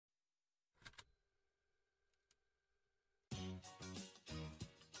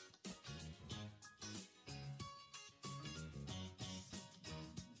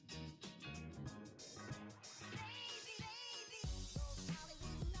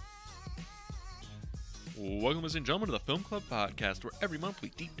Welcome, ladies and gentlemen, to the Film Club Podcast, where every month we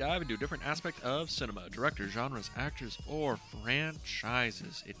deep dive into a different aspect of cinema, directors, genres, actors, or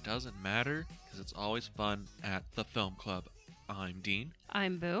franchises. It doesn't matter, because it's always fun at the Film Club. I'm Dean.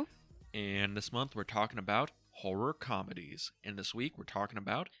 I'm Boo. And this month we're talking about horror comedies. And this week we're talking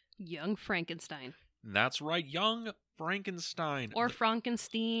about... Young Frankenstein. That's right, Young Frankenstein. Or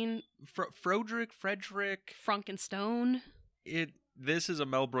Fronkensteen. Frederick. Frankenstone. This is a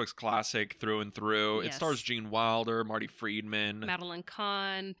Mel Brooks classic through and through. Yes. It stars Gene Wilder, Marty Friedman, Madeline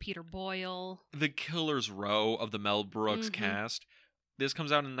Kahn, Peter Boyle. the killer's row of the Mel Brooks cast. This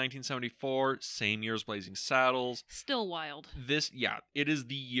comes out in 1974, same year as Blazing Saddles. Still wild. It is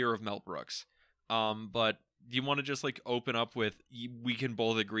the year of Mel Brooks. But do you want to just open up with, we can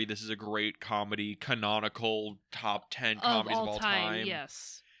both agree this is a great comedy, canonical top 10 comedies of all time?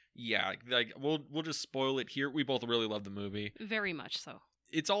 Yes. Yeah, we'll just spoil it here. We both really love the movie. Very much so.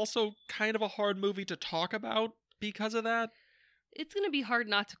 It's also kind of a hard movie to talk about because of that. It's going to be hard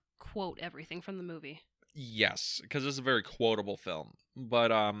not to quote everything from the movie. Yes, because it's a very quotable film.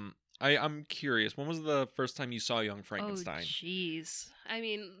 But I'm curious, when was the first time you saw Young Frankenstein? Oh, jeez. I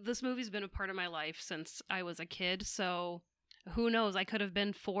mean, this movie's been a part of my life since I was a kid, so who knows? I could have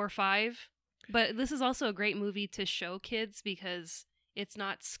been 4 or 5. But this is also a great movie to show kids because it's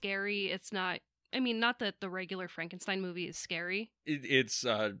not scary. It's not... I mean, not that the regular Frankenstein movie is scary. It's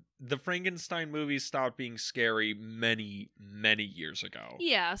the Frankenstein movies stopped being scary many, many years ago.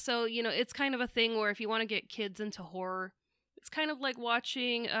 Yeah, so, it's kind of a thing where if you want to get kids into horror, it's kind of like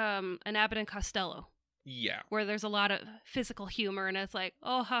watching an Abbott and Costello. Yeah. Where there's a lot of physical humor, and it's like,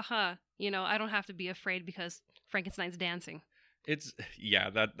 oh, haha, I don't have to be afraid because Frankenstein's dancing. It's,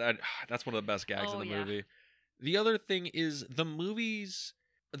 that's one of the best gags in the movie. The other thing is the movie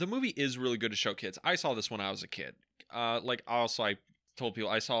is really good to show kids. I saw this when I was a kid. I told people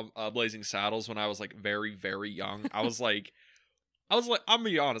I saw Blazing Saddles when I was very, very young. I'm gonna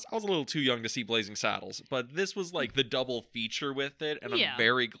be honest, I was a little too young to see Blazing Saddles, but this was the double feature with it, and I'm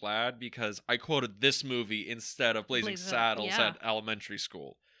very glad because I quoted this movie instead of Blazing Saddles at elementary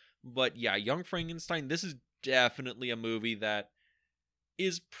school. But yeah, Young Frankenstein, this is definitely a movie that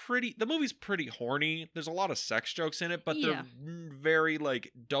is the movie's pretty horny. There's a lot of sex jokes in it, but they're very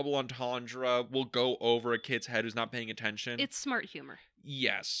double entendre, will go over a kid's head who's not paying attention. It's smart humor.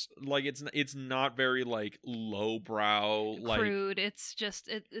 Yes. It's not very lowbrow, crude. It's just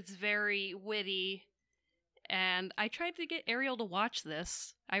it's very witty. And I tried to get Ariel to watch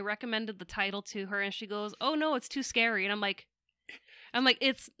this. I recommended the title to her and she goes, "Oh no, it's too scary." And I'm like,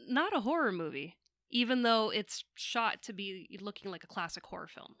 it's not a horror movie. Even though it's shot to be looking like a classic horror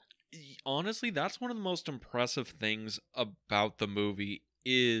film. Honestly, that's one of the most impressive things about the movie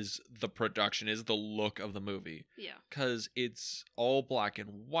is the production, is the look of the movie. Yeah. Because it's all black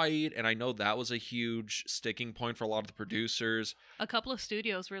and white, and I know that was a huge sticking point for a lot of the producers. A couple of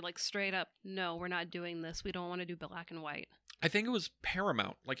studios were straight up, no, we're not doing this. We don't want to do black and white. I think it was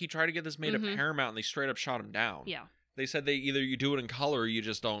Paramount. He tried to get this made at Paramount, and they straight up shot him down. Yeah. They said either you do it in color or you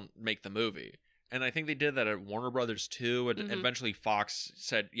just don't make the movie. And I think they did that at Warner Brothers too. And eventually Fox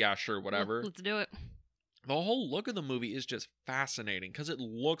said, yeah, sure, whatever. Let's do it. The whole look of the movie is just fascinating because it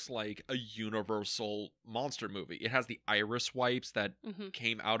looks like a Universal monster movie. It has the iris wipes that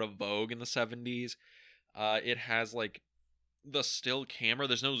came out of vogue in the 70s. It has the still camera.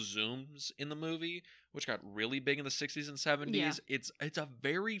 There's no zooms in the movie, which got really big in the 60s and 70s. Yeah. It's a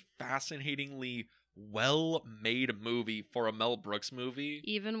very fascinatingly well-made movie for a Mel Brooks movie.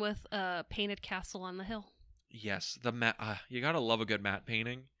 Even with a painted castle on the hill. Yes, the matte. You gotta love a good matte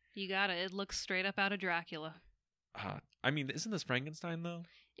painting. You gotta. It looks straight up out of Dracula. I mean, isn't this Frankenstein though?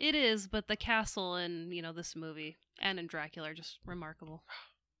 It is, but the castle in this movie and in Dracula are just remarkable.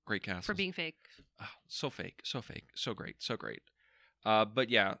 Great castles. For being fake. So fake, so great, so great. But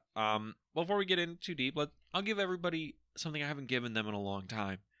yeah. Before we get in too deep, I'll give everybody something I haven't given them in a long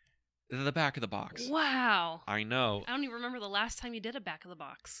time. The back of the box. Wow. I know. I don't even remember the last time you did a back of the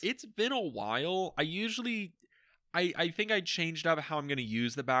box. It's been a while. I think I changed up how I'm going to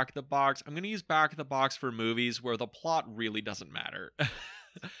use the back of the box. I'm going to use back of the box for movies where the plot really doesn't matter.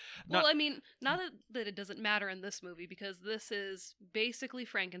 Well, I mean, not that it doesn't matter in this movie, because this is basically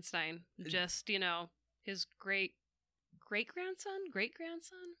Frankenstein. Just, his great-grandson?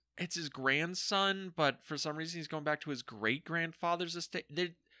 It's his grandson, but for some reason he's going back to his great-grandfather's estate.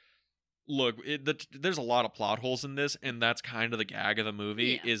 Look, there's a lot of plot holes in this, and that's kind of the gag of the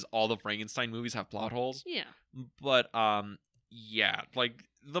movie, is all the Frankenstein movies have plot holes. Yeah. But, the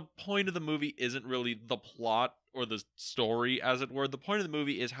point of the movie isn't really the plot or the story, as it were. The point of the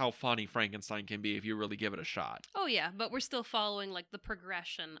movie is how funny Frankenstein can be if you really give it a shot. Oh, yeah, but we're still following, the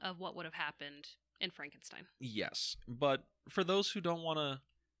progression of what would have happened in Frankenstein. Yes, but for those who don't want to,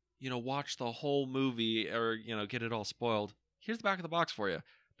 watch the whole movie or, get it all spoiled, here's the back of the box for you.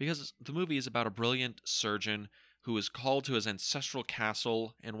 Because the movie is about a brilliant surgeon who is called to his ancestral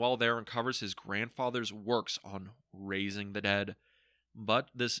castle and while there uncovers his grandfather's works on raising the dead. But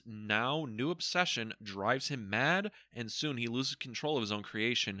this now new obsession drives him mad, and soon he loses control of his own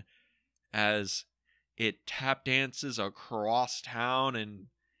creation as it tap dances across town and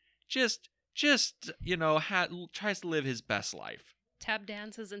just tries to live his best life. Tap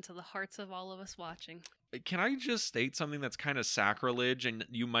dances into the hearts of all of us watching. Can I just state something that's kind of sacrilege and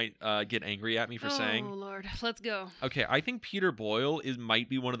you might get angry at me for saying? Oh, Lord. Let's go. Okay, I think Peter Boyle might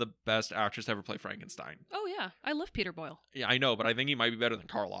be one of the best actors to ever play Frankenstein. Oh, yeah. I love Peter Boyle. Yeah, I know, but I think he might be better than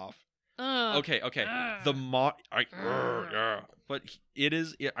Karloff. Okay. But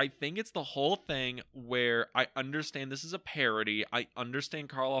I think it's the whole thing where I understand this is a parody. I understand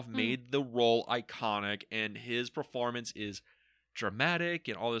Karloff made the role iconic and his performance is dramatic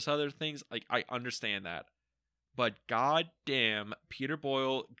and all this other things. Like, I understand that. But goddamn, Peter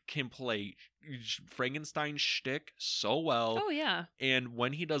Boyle can play Frankenstein shtick so well. Oh, yeah. And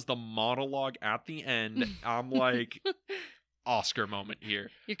when he does the monologue at the end, I'm like... Oscar moment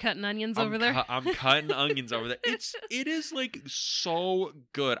here. You're cutting onions over there? I'm cutting onions over there. It is like so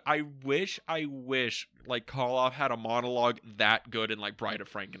good. I wish like Karloff had a monologue that good in like Bride of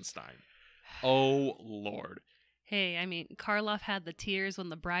Frankenstein. Oh Lord. Hey, I mean, Karloff had the tears when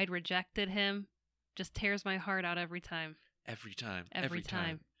the bride rejected him. Just tears my heart out every time. Every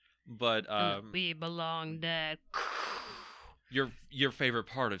time. But we belong dead. Your favorite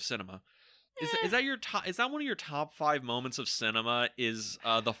part of cinema. Is that your top? Is that one of your top 5 moments of cinema? Is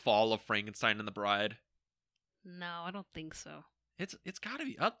the fall of Frankenstein and the Bride? No, I don't think so. It's got to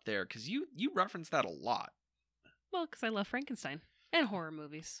be up there because you reference that a lot. Well, because I love Frankenstein and horror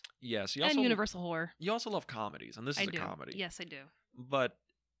movies. Yes, and Universal horror. You also love comedies, and this is a comedy. Yes, I do. But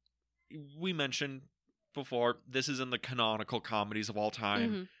we mentioned before this is in the canonical comedies of all time.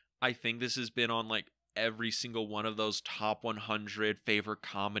 Mm-hmm. I think this has been on like every single one of those top 100 favorite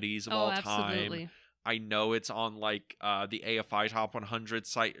comedies of all absolutely. time. I know it's on like the AFI top 100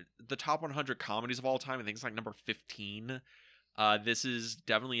 site, the top 100 comedies of all time. I think it's like number 15. This is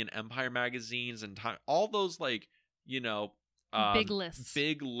definitely in Empire magazines and time. All those like, big lists.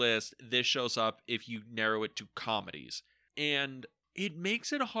 Big list. This shows up if you narrow it to comedies. And it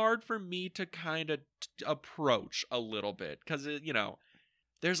makes it hard for me to kind of approach a little bit because,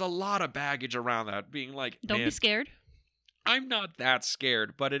 there's a lot of baggage around that being like, don't be scared. I'm not that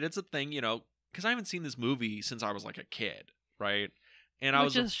scared, but it is a thing, because I haven't seen this movie since I was like a kid, right? And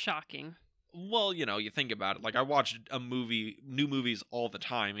Which is shocking. Well, you think about it. Like I watch new movies all the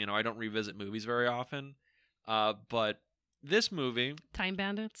time. I don't revisit movies very often. But this movie, Time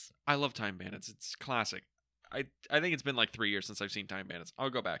Bandits. I love Time Bandits. It's classic. I think it's been like 3 years since I've seen Time Bandits. I'll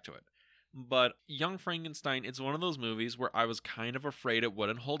go back to it. But Young Frankenstein, it's one of those movies where I was kind of afraid it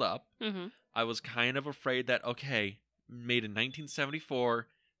wouldn't hold up. Mm-hmm. I was kind of afraid that, okay, made in 1974,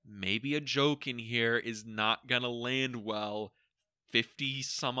 maybe a joke in here is not going to land well 50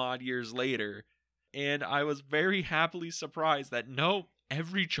 some odd years later. And I was very happily surprised that no,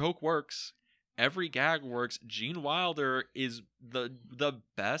 every joke works. Every gag works. Gene Wilder is the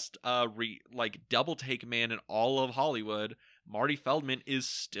best double take man in all of Hollywood. Marty Feldman is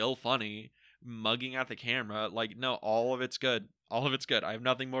still funny, mugging at the camera. Like, no, all of it's good. All of it's good. I have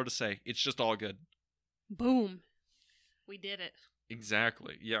nothing more to say. It's just all good. Boom. We did it.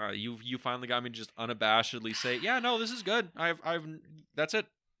 Exactly. Yeah, you finally got me to just unabashedly say, yeah, no, this is good. That's it.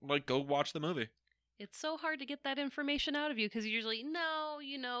 Like, go watch the movie. It's so hard to get that information out of you because usually,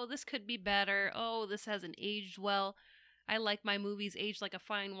 no, this could be better. Oh, this hasn't aged well. I like my movies aged like a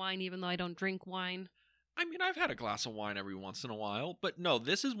fine wine, even though I don't drink wine. I mean, I've had a glass of wine every once in a while, but no,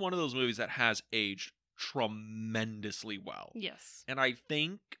 this is one of those movies that has aged tremendously well. Yes. And I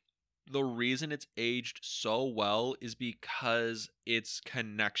think the reason it's aged so well is because its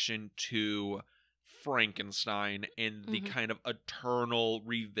connection to Frankenstein and the kind of eternal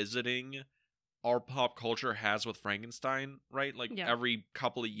revisiting our pop culture has with Frankenstein, right? Like every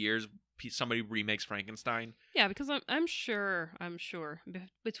couple of years, somebody remakes Frankenstein. Yeah, because I'm sure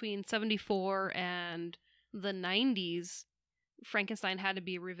between 74 and the 90s, Frankenstein had to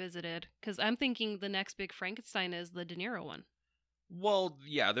be revisited. Because I'm thinking the next big Frankenstein is the De Niro one. Well,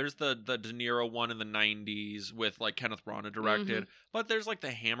 yeah, there's the De Niro one in the 90s with like Kenneth Branagh directed. But there's like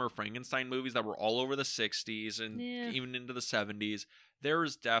the Hammer Frankenstein movies that were all over the 60s and even into the 70s.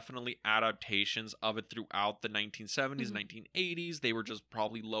 There's definitely adaptations of it throughout the 1970s, 1980s. They were just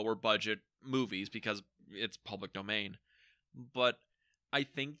probably lower budget movies because it's public domain. But I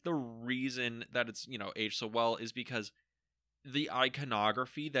think the reason that it's, aged so well is because the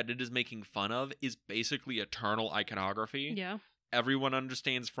iconography that it is making fun of is basically eternal iconography. Yeah. Everyone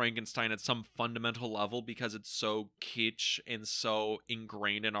understands Frankenstein at some fundamental level because it's so kitsch and so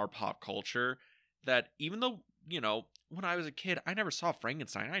ingrained in our pop culture that even though, when I was a kid, I never saw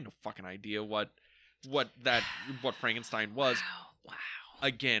Frankenstein. I had no fucking idea what Frankenstein was. Wow.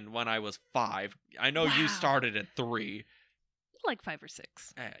 Again, when I was 5. I know Wow. you started at 3. Like 5 or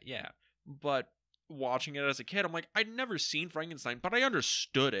 6. Yeah. But watching it as a kid, I'm like, I'd never seen Frankenstein, but I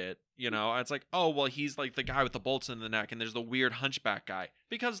understood it. It's like, oh, well, he's like the guy with the bolts in the neck, and there's the weird hunchback guy.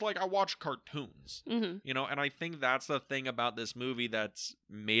 Because, like, I watch cartoons, and I think that's the thing about this movie that's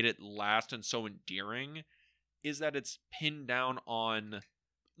made it last and so endearing, is that it's pinned down on,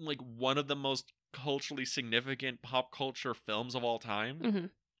 like, one of the most culturally significant pop culture films of all time.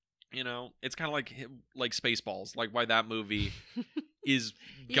 It's kind of like Spaceballs, like why that movie is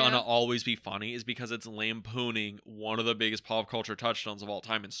gonna always be funny is because it's lampooning one of the biggest pop culture touchstones of all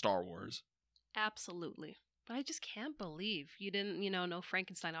time in Star Wars. Absolutely. But I just can't believe you didn't, know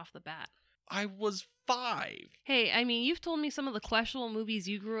Frankenstein off the bat. I was 5. Hey, I mean, you've told me some of the questionable movies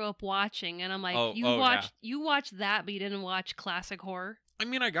you grew up watching, and I'm like, you watched that, but you didn't watch classic horror? I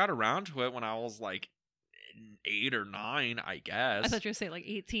mean, I got around to it when I was like 8 or 9, I guess. I thought you were going to say like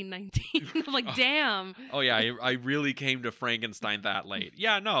 18, 19. I'm like, damn. Oh yeah, I really came to Frankenstein that late.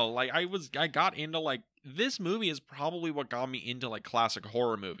 Yeah, no, like I got into like, this movie is probably what got me into like classic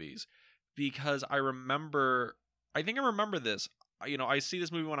horror movies, because I think I remember this. I see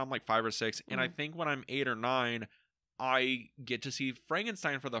this movie when I'm like 5 or 6, and I think when I'm 8 or 9, I get to see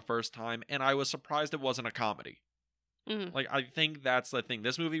Frankenstein for the first time, and I was surprised it wasn't a comedy. Like, I think that's the thing.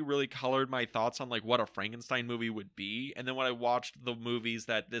 This movie really colored my thoughts on like what a Frankenstein movie would be. And then when I watched the movies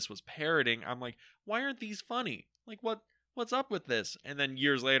that this was parroting, I'm like, why aren't these funny? Like, what's up with this? And then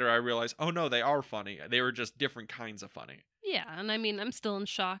years later, I realized, oh no, they are funny. They were just different kinds of funny. Yeah, and I mean, I'm still in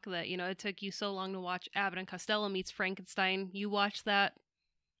shock that, it took you so long to watch Abbott and Costello Meets Frankenstein. You watched that.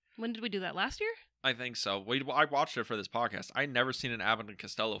 When did we do that? Last year? I think so. I watched it for this podcast. I'd never seen an Abbott and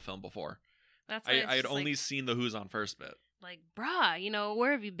Costello film before. That's I had only seen the Who's on First bit. Like, bruh,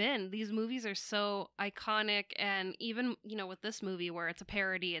 where have you been? These movies are so iconic, and even, with this movie where it's a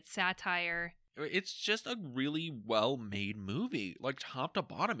parody, it's satire. It's just a really well-made movie. Like, top to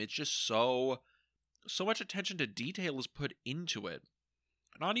bottom, it's just so much attention to detail is put into it.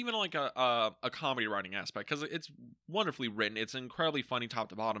 Not even like a comedy writing aspect, because it's wonderfully written. It's incredibly funny top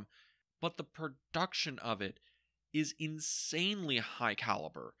to bottom. But the production of it is insanely high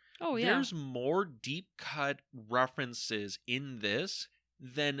caliber. Oh, yeah. There's more deep cut references in this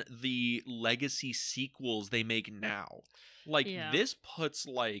than the legacy sequels they make now. Like, this puts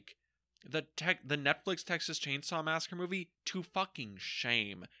like the Netflix Texas Chainsaw Massacre movie to fucking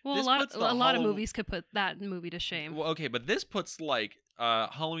shame. Well, this a lot of movies could put that movie to shame. Well, okay, but this puts like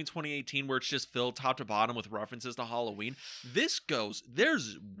Halloween 2018, where it's just filled top to bottom with references to Halloween.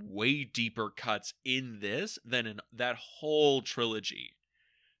 There's way deeper cuts in this than in that whole trilogy.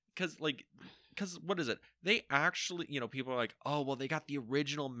 Because what is it? They actually, people are like, oh, well, they got the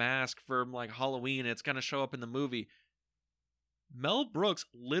original mask from like Halloween. It's going to show up in the movie. Mel Brooks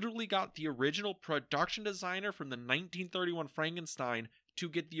literally got the original production designer from the 1931 Frankenstein to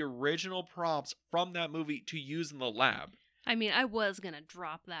get the original props from that movie to use in the lab. I mean, I was going to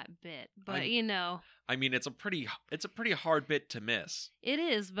drop that bit, but I mean, it's a pretty hard bit to miss. It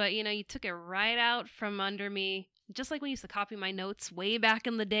is, but you took it right out from under me. Just like when you used to copy my notes way back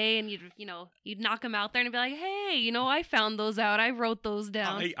in the day, and you'd knock them out there and be like, hey, I found those out. I wrote those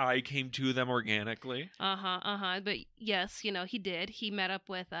down. I came to them organically. But yes, he did. He met up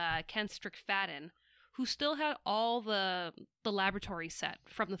with Ken Strickfaden, who still had all the laboratory set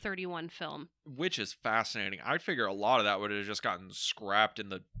from the 31 film. Which is fascinating. I'd figure a lot of that would have just gotten scrapped in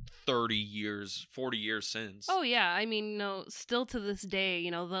the 40 years since. Oh, yeah. I mean, still to this day,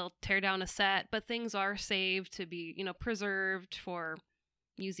 they'll tear down a set, but things are saved to be, preserved for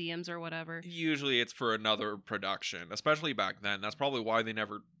museums or whatever. Usually it's for another production, especially back then. That's probably why they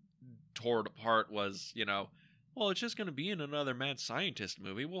never tore it apart was, well, it's just going to be in another mad scientist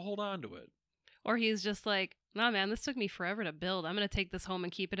movie. We'll hold on to it. Or he's just like, nah, man, this took me forever to build. I'm going to take this home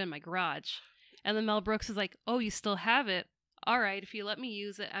and keep it in my garage. And then Mel Brooks is like, oh, you still have it? All right, if you let me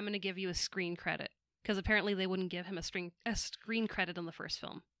use it, I'm going to give you a screen credit. Because apparently they wouldn't give him a screen credit on the first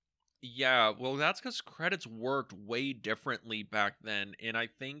film. Yeah, well, that's because credits worked way differently back then. And I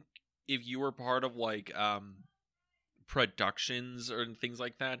think if you were part of, like, productions or things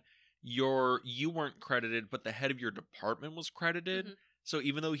like that, you weren't credited, but the head of your department was credited. Mm-hmm. So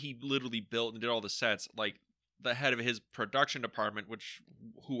even though he literally built and did all the sets, like, the head of his production department, which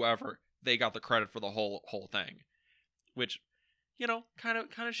whoever, they got the credit for the whole thing, which, you know, kind of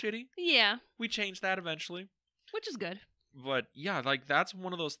shitty. Yeah. We changed that eventually, which is good. But yeah, like that's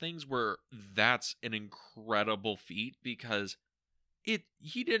one of those things where that's an incredible feat because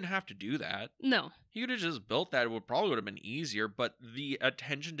he didn't have to do that. No. He could have just built that. It probably would have been easier, but the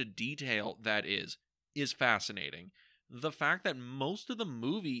attention to detail that is fascinating. The fact that most of the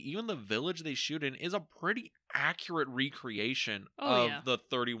movie, even the village they shoot in, is a pretty accurate recreation of the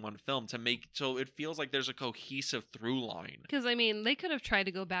 31 film to make so it feels like there's a cohesive through line. Because I mean, they could have tried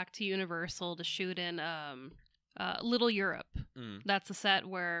to go back to Universal to shoot in Little Europe. That's a set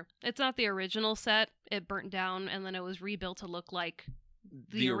where it's not the original set. It burnt down and then it was rebuilt to look like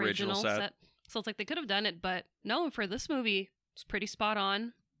the original set. So it's like they could have done it, but no, for this movie, it's pretty spot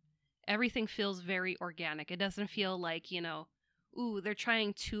on. Everything feels very organic. It doesn't feel like, you know, ooh, they're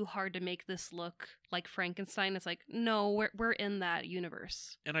trying too hard to make this look like Frankenstein. It's like, no, we're in that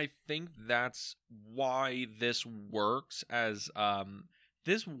universe. And I think that's why this works as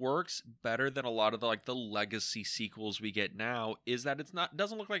this works better than a lot of the legacy sequels we get now, is that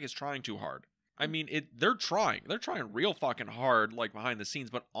doesn't look like it's trying too hard. I mean, they're trying real fucking hard, like behind the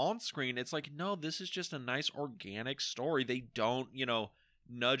scenes, but on screen, it's like, no, this is just a nice organic story. They don't, you know,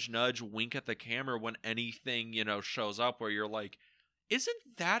 nudge, wink at the camera when anything, you know, shows up where you're like, isn't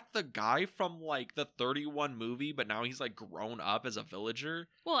that the guy from like the 31 movie, but now he's like grown up as a villager?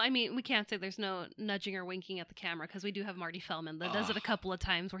 Well, I mean, we can't say there's no nudging or winking at the camera because we do have Marty Feldman that does it a couple of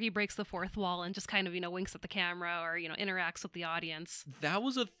times where he breaks the fourth wall and just kind of, you know, winks at the camera or, you know, interacts with the audience. That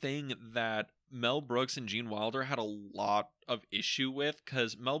was a thing that Mel Brooks and Gene Wilder had a lot of issue with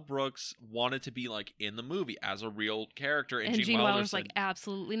because Mel Brooks wanted to be like in the movie as a real character, and Gene Wilder's like,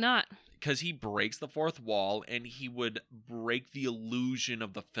 absolutely not. Because he breaks the fourth wall and he would break the illusion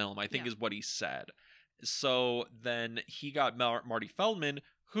of the film, I think is what he said. So then he got Marty Feldman,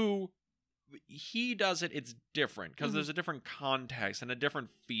 who he does it, it's different because there's a different context and a different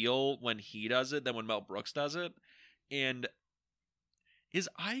feel when he does it than when Mel Brooks does it. And is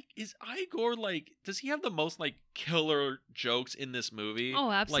Igor like, does he have the most like killer jokes in this movie?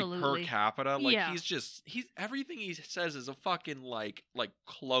 Oh, absolutely. Like per capita. Like he's everything he says is a fucking like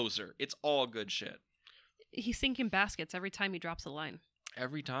closer. It's all good shit. He's sinking baskets every time he drops a line.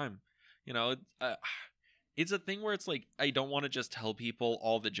 Every time. You know, it's a thing where it's like, I don't want to just tell people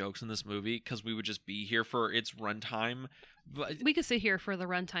all the jokes in this movie because we would just be here for its runtime. But we could sit here for the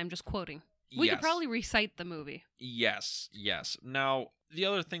runtime just quoting. We could probably recite the movie. Yes. Now, the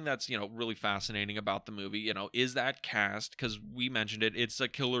other thing that's, you know, really fascinating about the movie, you know, is that cast, because we mentioned it. It's a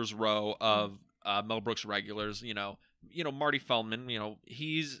killer's row of Mel Brooks regulars. You know, Marty Feldman. You know,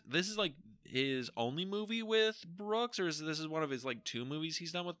 this is like his only movie with Brooks, or this is one of his like 2 movies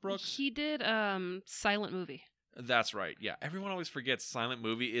he's done with Brooks. He did Silent Movie. That's right. Yeah, everyone always forgets Silent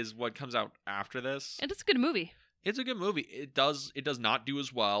Movie is what comes out after this, and it's a good movie. It's a good movie. It does not do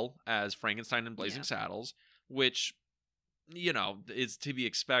as well as Frankenstein and Blazing Saddles, which, you know, is to be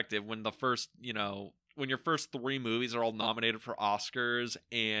expected when the first, you know, when your first 3 movies are all nominated for Oscars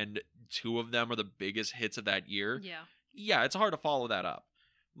and 2 of them are the biggest hits of that year. Yeah, it's hard to follow that up.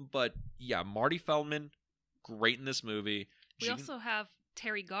 But yeah, Marty Feldman, great in this movie. We also have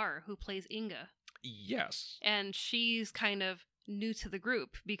Terry Garr, who plays Inga. Yes. And she's kind of new to the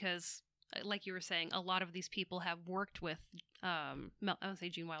group because, like you were saying, a lot of these people have worked with I would say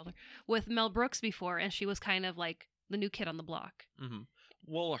Gene Wilder, with Mel Brooks before, and she was kind of like the new kid on the block. Mm-hmm.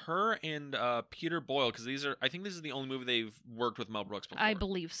 Well, her and Peter Boyle, because I think this is the only movie they've worked with Mel Brooks before. I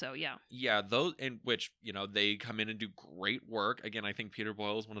believe so, yeah. Yeah, those, in which, you know, they come in and do great work. Again, I think Peter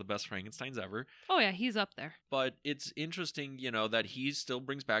Boyle is one of the best Frankensteins ever. Oh yeah, he's up there. But it's interesting, you know, that he still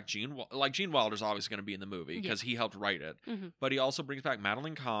brings back Gene Wilder's always going to be in the movie because he helped write it. Mm-hmm. But he also brings back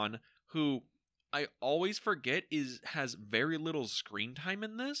Madeline Kahn, who I always forget has very little screen time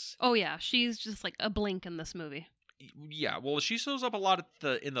in this. Oh yeah, she's just like a blink in this movie. Yeah, well, she shows up a lot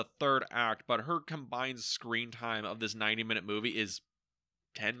in the third act, but her combined screen time of this 90-minute movie is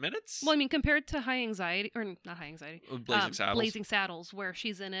 10 minutes? Well, I mean, compared to High Anxiety, or not High Anxiety, Blazing Saddles, where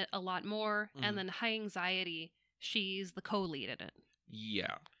she's in it a lot more, and then High Anxiety, she's the co-lead in it.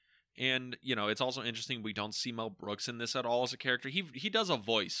 Yeah. And, you know, it's also interesting we don't see Mel Brooks in this at all as a character. He does a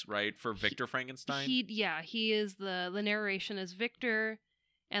voice, right, for Victor Frankenstein? He is the narration is Victor,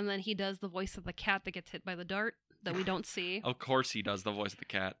 and then he does the voice of the cat that gets hit by the dart that we don't see. Of course he does the voice of the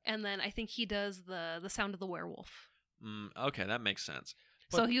cat. And then I think he does the sound of the werewolf. Okay, that makes sense.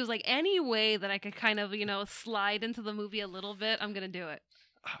 But so he was like, any way that I could kind of, you know, slide into the movie a little bit, I'm going to do it.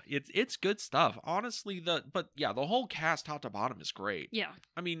 it's good stuff. Honestly, the whole cast top to bottom is great. Yeah.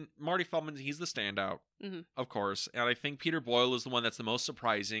 I mean, Marty Feldman, he's the standout, Mm-hmm. of course, and I think Peter Boyle is the one that's the most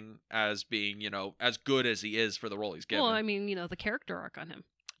surprising as being, as good as he is for the role he's given. Well, I mean, the character arc on him.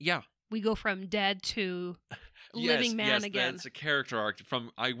 Yeah. We go from dead to living man again. That's a character arc.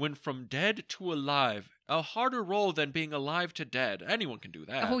 I went from dead to alive. A harder role than being alive to dead. Anyone can do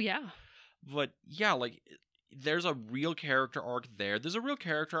that. Oh, yeah. But yeah, there's a real character arc there. There's a real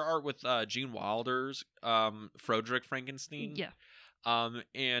character arc with Gene Wilder's Frederick Frankenstein. Yeah.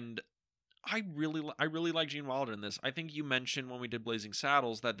 And I really like Gene Wilder in this. I think you mentioned when we did Blazing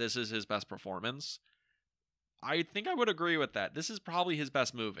Saddles that this is his best performance. I think I would agree with that. This is probably his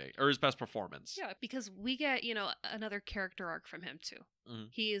best movie, or his best performance. Yeah, because we get, another character arc from him, too. Mm-hmm.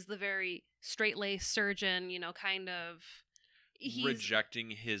 He is the very straight-laced surgeon, kind of... He's...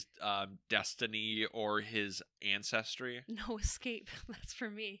 rejecting his destiny or his ancestry. No escape. That's for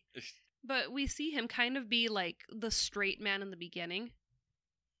me. But we see him kind of be like the straight man in the beginning.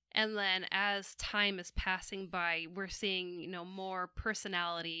 And then as time is passing by, we're seeing, more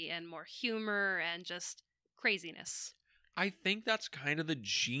personality and more humor and just... craziness. I think that's kind of the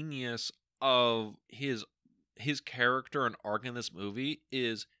genius of his character and arc in this movie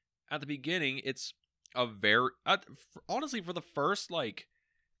is at the beginning it's a very honestly for the first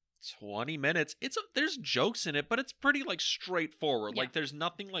 20 minutes there's jokes in it, but it's pretty straightforward. Yeah. There's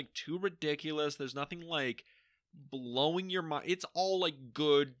nothing too ridiculous, there's nothing blowing your mind. It's all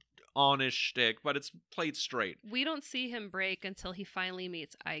good honest shtick, but it's played straight. We don't see him break until he finally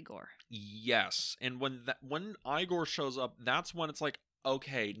meets Igor. Yes, and when Igor shows up, that's when it's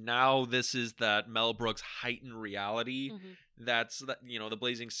okay, now this is that Mel Brooks heightened reality. Mm-hmm. That's the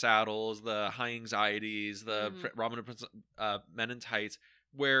Blazing Saddles, the High Anxieties, the Robin Hood Prince, Men in Tights,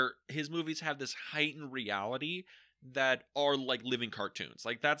 where his movies have this heightened reality that are living cartoons.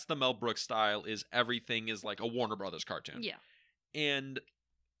 That's the Mel Brooks style. Is everything is a Warner Brothers cartoon. Yeah, and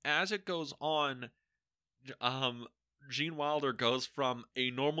as it goes on, Gene Wilder goes from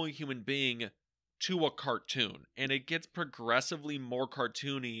a normal human being to a cartoon, and it gets progressively more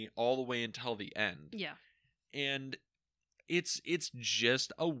cartoony all the way until the end. Yeah. And it's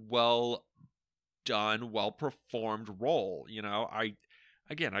just a well done, well performed role. I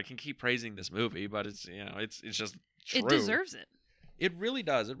can keep praising this movie, but it's just true. It deserves it. It really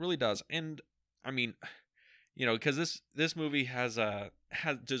does. It really does. And I mean, because this movie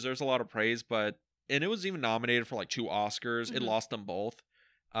deserves a lot of praise, and it was even nominated for 2 Oscars. Mm-hmm. It lost them both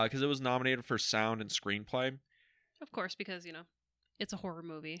because it was nominated for sound and screenplay. Of course, because it's a horror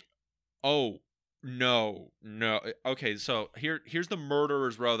movie. Oh no. Okay, so here's the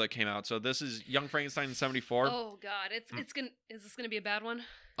Murderer's Row that came out. So this is Young Frankenstein in 1974. Oh God, is this gonna be a bad one?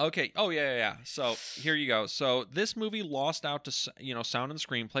 Okay. Oh yeah. So here you go. So this movie lost out to sound and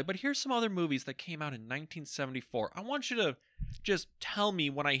screenplay, but here's some other movies that came out in 1974. I want you to just tell me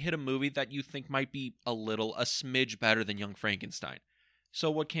when I hit a movie that you think might be a smidge better than Young Frankenstein. So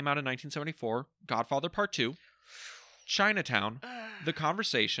what came out in 1974? Godfather Part 2, Chinatown, The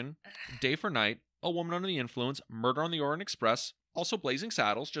Conversation, Day for Night, A Woman Under the Influence, Murder on the Orient Express, also Blazing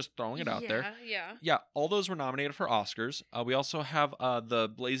Saddles, just throwing it out there. Yeah. Yeah, all those were nominated for Oscars. We also have the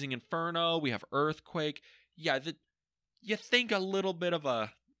Blazing Inferno. We have Earthquake. Yeah, you think a little bit of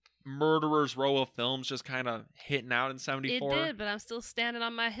a Murderer's Row of films just kind of hitting out in 74. It did, but I'm still standing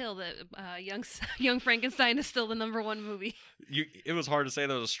on my hill that Young Frankenstein is still the #1 movie. It was hard to say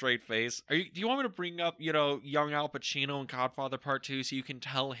that with a straight face. Do you want me to bring up, young Al Pacino in Godfather Part 2 so you can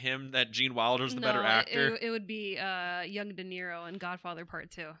tell him that Gene Wilder's the better actor? It would be young De Niro in Godfather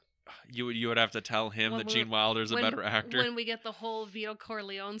Part 2. You would have to tell him that Gene Wilder's a better actor? When we get the whole Vito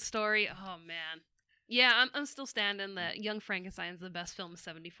Corleone story, oh man. Yeah, I'm still standing that Young Frankenstein's the best film of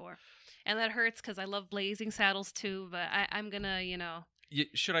 74. And that hurts because I love Blazing Saddles too, but I'm gonna,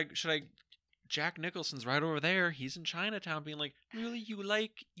 Should I Jack Nicholson's right over there. He's in Chinatown being like, really, you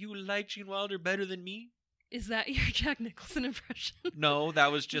like Gene Wilder better than me? Is that your Jack Nicholson impression? No,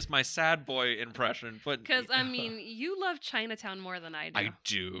 that was just my sad boy impression. But because you love Chinatown more than I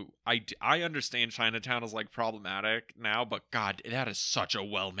do. I do. I understand Chinatown is problematic now, but God, that is such a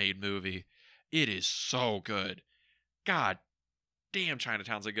well-made movie. It is so good. God damn,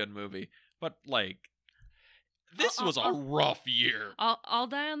 Chinatown's a good movie. But this was a rough year. I'll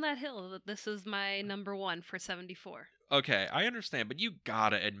die on that hill that this is my #1 for 74. Okay, I understand, but you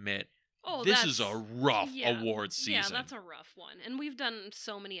gotta admit, this is a rough award season. Yeah, that's a rough one. And we've done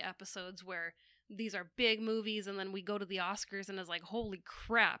so many episodes where these are big movies, and then we go to the Oscars, and it's holy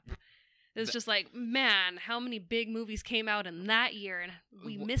crap. It's just like, man, how many big movies came out in that year and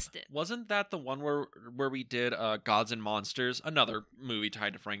we missed it. Wasn't that the one where we did Gods and Monsters, another movie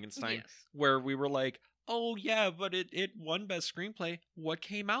tied to Frankenstein, Yes. where we were like, oh yeah, but it won Best Screenplay. What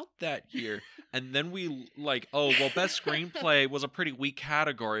came out that year? And then we like, oh, well, Best Screenplay was a pretty weak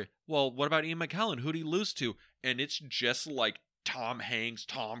category. Well, what about Ian McKellen? Who'd he lose to? And it's just like Tom Hanks,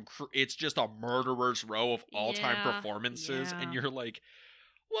 it's just a murderer's row of all-time performances. And you're like,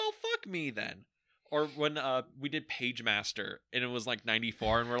 well, fuck me then. Or when we did Page Master, and it was like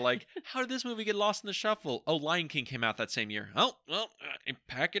 94, and we're like, how did this movie get lost in the shuffle? Oh, Lion King came out that same year. Oh, well,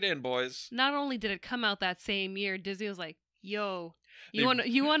 pack it in, boys. Not only did it come out that same year, Disney was like, yo, you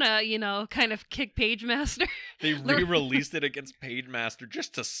wanna, kind of kick Page Master? They re-released it against Page Master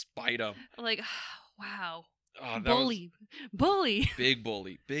just to spite him. Like, wow. Oh, bully. Big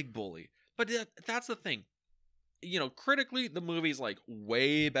bully. But that's the thing. You know, critically, the movie's like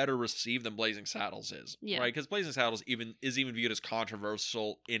way better received than Blazing Saddles is, right? Because Blazing Saddles is even viewed as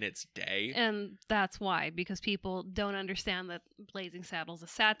controversial in its day, and that's why, because people don't understand that Blazing Saddles is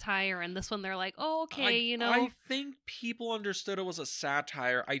a satire, and this one they're like, oh, okay, I think people understood it was a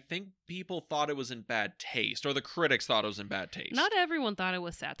satire. I think people thought it was in bad taste, or the critics thought it was in bad taste. Not everyone thought it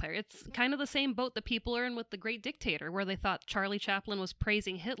was satire. It's kind of the same boat that people are in with The Great Dictator, where they thought Charlie Chaplin was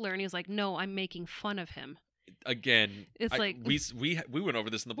praising Hitler, and he was like, no, I'm making fun of him. Again, it's like we went over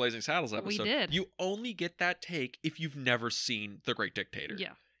this in the Blazing Saddles episode. We did. You only get that take if you've never seen The Great Dictator.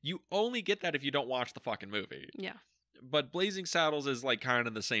 Yeah. You only get that if you don't watch the fucking movie. Yeah. But Blazing Saddles is like kind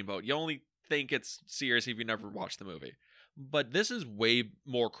of the same boat. You only think it's serious if you never watched the movie. But this is way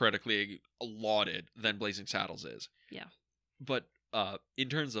more critically lauded than Blazing Saddles is. Yeah. But in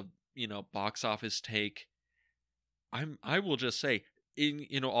terms of, box office take, I will just say,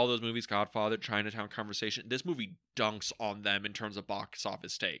 in all those movies, Godfather, Chinatown Conversation, this movie dunks on them in terms of box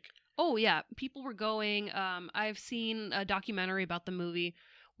office take. Oh yeah, people were going. I've seen a documentary about the movie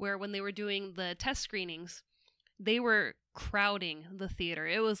where when they were doing the test screenings, they were crowding the theater.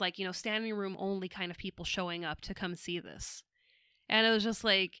 It was like, standing room only kind of people showing up to come see this. And it was just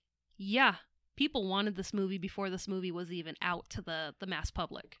like, yeah, people wanted this movie before this movie was even out to the mass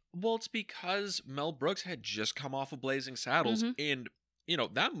public. Well, it's because Mel Brooks had just come off of Blazing Saddles, and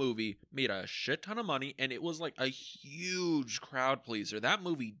that movie made a shit ton of money, and it was like a huge crowd pleaser. That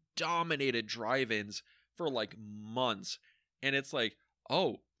movie dominated drive-ins for like months. And it's like,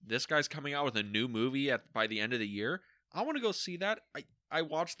 oh, this guy's coming out with a new movie by the end of the year. I want to go see that. I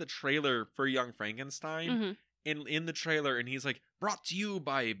watched the trailer for Young Frankenstein in the trailer, and he's like, brought to you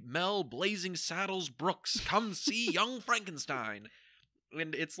by Mel Blazing Saddles Brooks. Come see Young Frankenstein.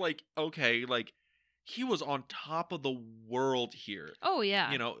 And it's like, okay, like, he was on top of the world here. Oh,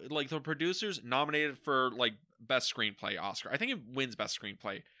 yeah. Like the producers nominated for like Best Screenplay Oscar. I think it wins Best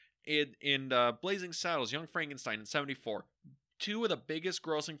Screenplay. In Blazing Saddles, Young Frankenstein in 1974. Two of the biggest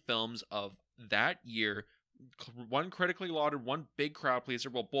grossing films of that year. One critically lauded, one big crowd pleaser.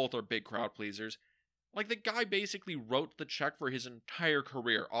 Well, both are big crowd pleasers. Like the guy basically wrote the check for his entire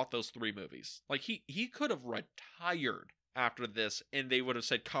career off those three movies. Like he could have retired after this and they would have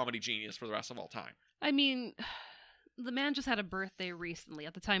said comedy genius for the rest of all time. I mean, the man just had a birthday recently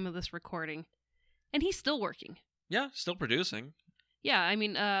at the time of this recording, and he's still working. Yeah, still producing. Yeah, I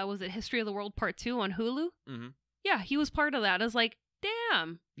mean, was it History of the World Part 2 on Hulu? Mm-hmm. Yeah, he was part of that. I was like,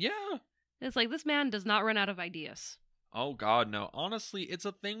 damn. Yeah. It's like, this man does not run out of ideas. Oh, God, no. Honestly, it's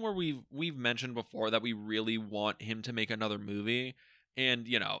a thing where we've mentioned before that we really want him to make another movie, and,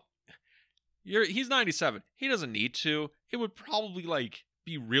 he's 97. He doesn't need to. It would probably,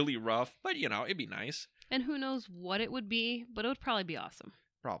 be really rough, but it'd be nice. And who knows what it would be, but it would probably be awesome.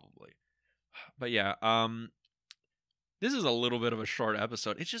 Probably. But yeah, this is a little bit of a short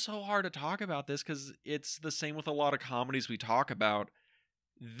episode. It's just so hard to talk about this because it's the same with a lot of comedies we talk about.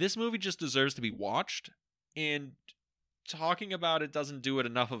 This movie just deserves to be watched, and talking about it doesn't do it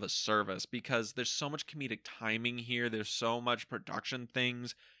enough of a service because there's so much comedic timing here. There's so much production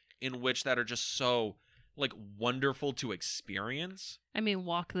things in which that are just so wonderful to experience. I mean,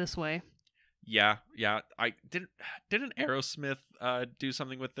 Walk This Way. Yeah. I didn't Aerosmith do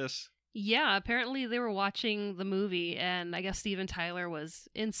something with this? Yeah, apparently they were watching the movie, and I guess Steven Tyler was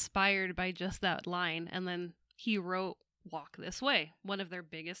inspired by just that line, and then he wrote Walk This Way, one of their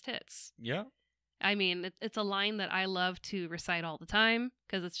biggest hits. Yeah. I mean, it's a line that I love to recite all the time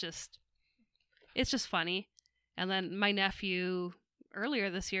because it's just funny. And then my nephew earlier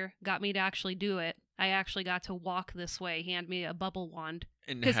this year got me to actually do it. I actually got to walk this way. He handed me a bubble wand.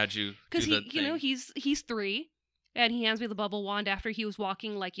 And had you because he's 3, and he hands me the bubble wand after he was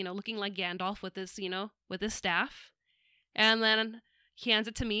walking looking like Gandalf with his with his staff. And then he hands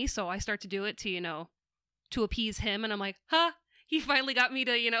it to me, so I start to do it to appease him, and I'm like, he finally got me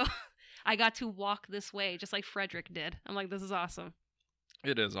to, I got to walk this way, just like Frederick did. I'm like, this is awesome.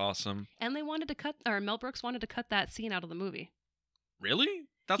 It is awesome. And they wanted to Mel Brooks wanted to cut that scene out of the movie. Really?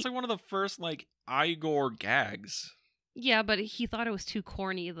 That's like one of the first, like, Igor gags. Yeah, but he thought it was too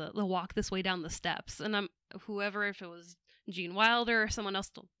corny, the walk this way down the steps. And if it was Gene Wilder or someone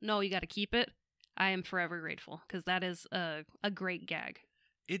else, no, you got to keep it. I am forever grateful, because that is a great gag.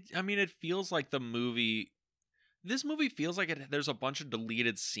 It feels like this movie feels like there's a bunch of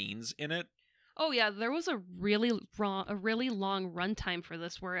deleted scenes in it. Oh yeah, there was a really long runtime for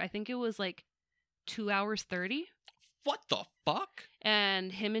this, where I think it was like 2 hours 30. What the fuck?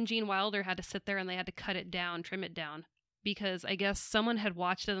 And him and Gene Wilder had to sit there and they had to cut it down, trim it down, because I guess someone had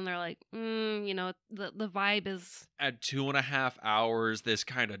watched it and they're like, the vibe is at 2.5 hours. This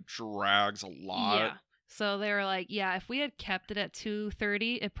kind of drags a lot. Yeah. So they were like, yeah, if we had kept it at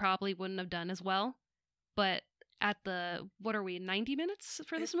 2:30, it probably wouldn't have done as well. But at what are we, 90 minutes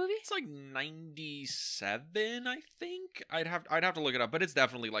for this movie? It's like 97, I think. I'd have to look it up, but it's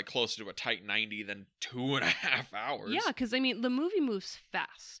definitely like closer to a tight 90 than 2.5 hours. Yeah, because the movie moves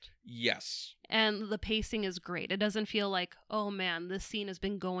fast. Yes. And the pacing is great. It doesn't feel like, oh man, this scene has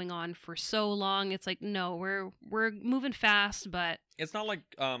been going on for so long. It's like, no, we're moving fast, but it's not like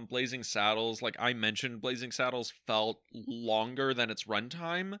Blazing Saddles. Like I mentioned, Blazing Saddles felt longer than its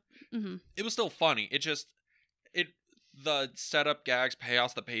runtime. Mm-hmm. It was still funny. The setup, gags,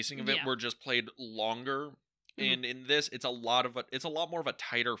 payoffs, the pacing of it were just played longer. Mm-hmm. And in this, it's a lot more of a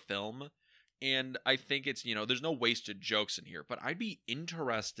tighter film. And I think it's, there's no wasted jokes in here. But I'd be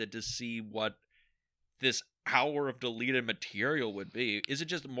interested to see what this hour of deleted material would be. Is it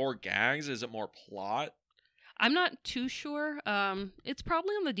just more gags? Is it more plot? I'm not too sure. It's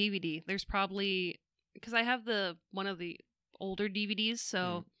probably on the DVD. There's probably, because I have one of the older DVDs,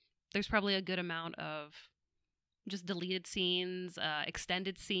 so there's probably a good amount of just deleted scenes,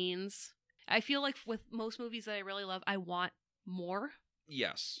 extended scenes. I feel like with most movies that I really love, I want more.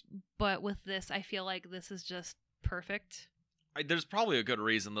 Yes. But with this, I feel like this is just perfect. There's probably a good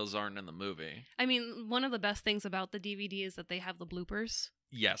reason those aren't in the movie. I mean, one of the best things about the DVD is that they have the bloopers.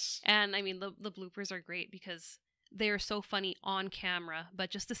 Yes. And I mean, the bloopers are great because they are so funny on camera, but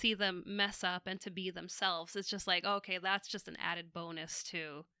just to see them mess up and to be themselves, it's just like, okay, that's just an added bonus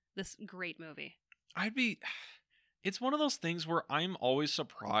to this great movie. It's one of those things where I'm always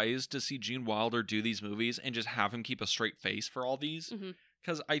surprised to see Gene Wilder do these movies and just have him keep a straight face for all these.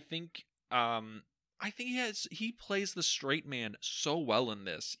 Because I think he plays the straight man so well in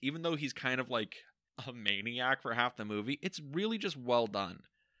this, even though he's kind of like a maniac for half the movie. It's really just well done.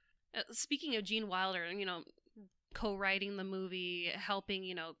 Speaking of Gene Wilder, co-writing the movie,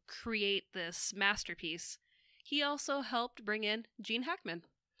 helping, create this masterpiece, he also helped bring in Gene Hackman.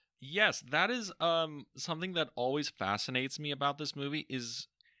 Yes, that is something that always fascinates me about this movie, is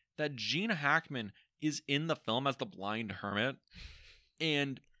that Gene Hackman is in the film as the blind hermit.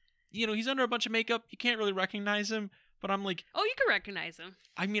 And, he's under a bunch of makeup. You can't really recognize him. But I'm like... Oh, you can recognize him.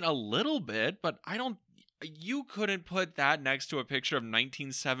 I mean, a little bit, but I don't... You couldn't put that next to a picture of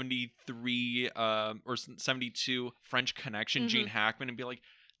 1973 or 72 French Connection Gene Hackman and be like,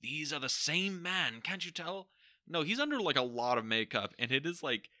 these are the same man. Can't you tell? No, he's under like a lot of makeup. And it is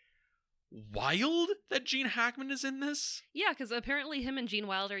like... wild that Gene Hackman is in this? Yeah, because apparently him and Gene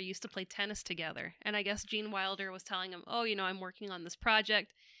Wilder used to play tennis together. And I guess Gene Wilder was telling him, oh, I'm working on this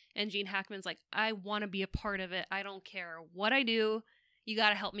project. And Gene Hackman's like, I want to be a part of it. I don't care what I do. You got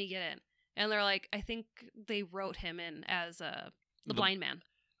to help me get in. And they're like, I think they wrote him in as the blind man.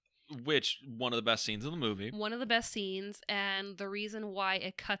 Which, one of the best scenes in the movie. One of the best scenes, and the reason why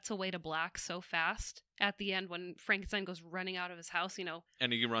it cuts away to black so fast at the end when Frankenstein goes running out of his house,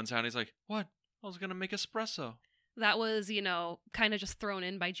 And he runs out and he's like, what? I was going to make espresso. That was, kind of just thrown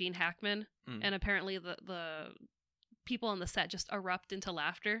in by Gene Hackman. And apparently the people on the set just erupt into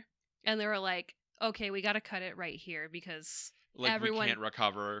laughter. And they were like, okay, we got to cut it right here because everyone...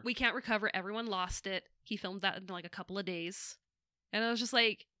 We can't recover. Everyone lost it. He filmed that in like a couple of days. And I was just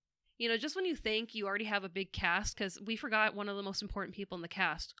like... just when you think you already have a big cast, because we forgot one of the most important people in the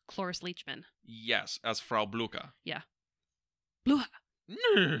cast, Cloris Leachman. Yes, as Frau Blucher. Yeah. Blucher.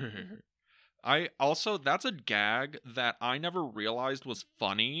 That's a gag that I never realized was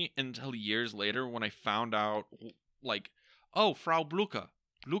funny until years later when I found out, like, oh, Frau Blucher.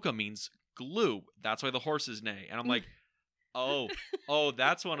 Blucher means glue. That's why the horses neigh. And I'm like, oh,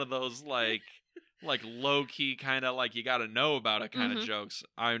 that's one of those, like low-key kind of like you gotta know about it kind of jokes.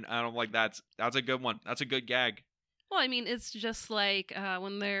 I'm like, that's a good one. That's a good gag. Well, I mean, it's just like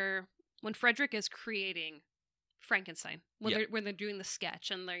when Frederick is creating Frankenstein when they're doing the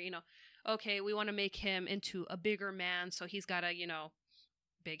sketch and they're, okay, we want to make him into a bigger man, so he's got to,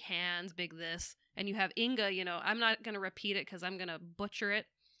 big hands, big this. And you have Inga, I'm not going to repeat it because I'm going to butcher it.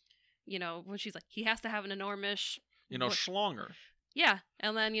 When she's like, he has to have an enormous... schlonger. Yeah.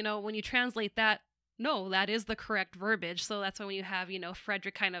 And then, when you translate that, no, that is the correct verbiage. So that's when you have,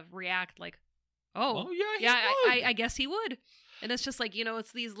 Frederick kind of react like, oh yeah, I guess he would. And it's just like,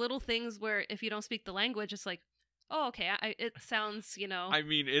 it's these little things where if you don't speak the language, it's like, oh, okay, it sounds, I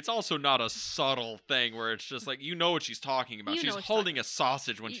mean, it's also not a subtle thing where it's just like, what she's talking about. She's holding a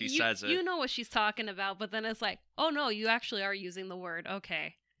sausage when she says it. You know what she's talking about, but then it's like, oh, no, you actually are using the word.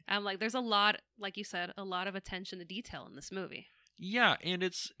 Okay. I'm like, there's a lot, like you said, a lot of attention to detail in this movie. Yeah, and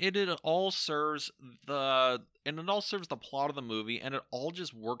it all serves the plot of the movie, and it all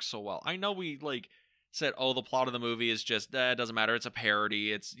just works so well. I know we, said, oh, the plot of the movie is just, it doesn't matter, it's a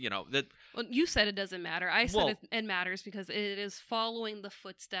parody, it's, that... Well, you said it doesn't matter. I said it matters because it is following the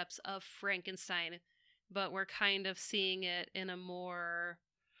footsteps of Frankenstein, but we're kind of seeing it in a more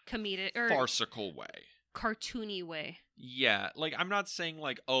comedic... or farcical way. Cartoony way. Yeah, I'm not saying,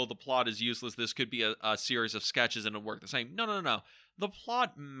 oh, the plot is useless, this could be a series of sketches and it'll work the same. No. The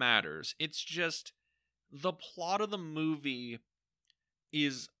plot matters. It's just, the plot of the movie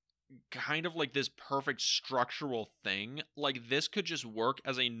is... kind of this perfect structural thing. This could just work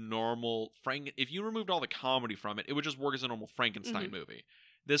as a normal if you removed all the comedy from it, it would just work as a normal Frankenstein movie.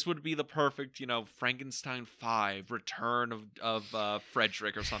 This would be the perfect, Frankenstein 5, Return of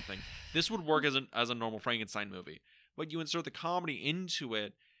Frederick or something. This would work as a normal Frankenstein movie. But you insert the comedy into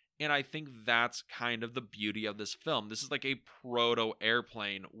it, and I think that's kind of the beauty of this film. This is like a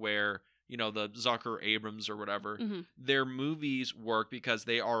proto-Airplane where the Zucker Abrams or whatever, their movies work because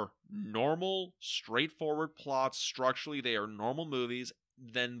they are normal, straightforward plots. Structurally, they are normal movies.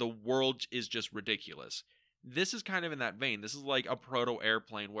 Then the world is just ridiculous. This is kind of in that vein. This is like a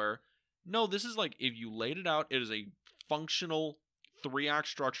proto-Airplane where, no, this is if you laid it out, it is a functional 3-act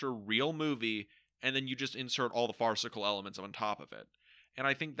structure, real movie, and then you just insert all the farcical elements on top of it. And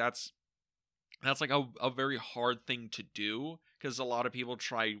I think that's a very hard thing to do, because a lot of people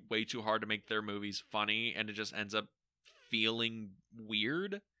try way too hard to make their movies funny, and it just ends up feeling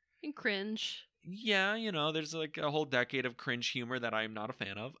weird. And cringe. Yeah, there's a whole decade of cringe humor that I'm not a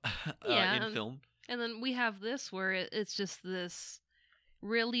fan of in film. And then we have this where it's just this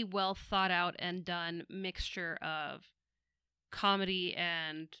really well thought out and done mixture of comedy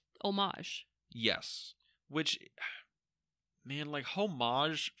and homage. Yes. Which... man,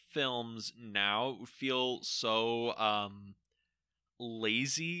 homage films now feel so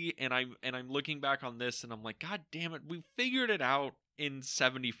lazy, and I'm looking back on this and I'm like, God damn it, we figured it out in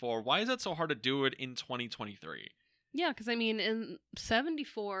 1974. Why is it so hard to do it in 2023? Yeah, because in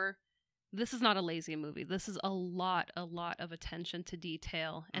 1974, this is not a lazy movie. This is a lot of attention to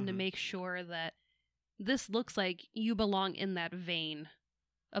detail and to make sure that this looks like you belong in that vein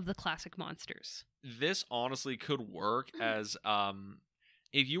of the classic monsters. This honestly could work as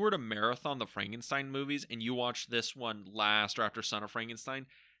if you were to marathon the Frankenstein movies and you watch this one last or after Son of Frankenstein,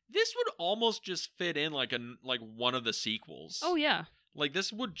 this would almost just fit in like one of the sequels. Oh yeah.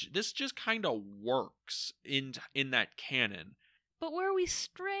 This just kind of works in that canon. But where we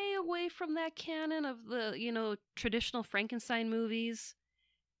stray away from that canon of the, traditional Frankenstein movies,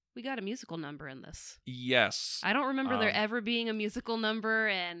 we got a musical number in this. Yes. I don't remember there ever being a musical number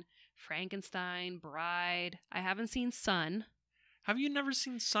in Frankenstein, Bride. I haven't seen Son. Have you never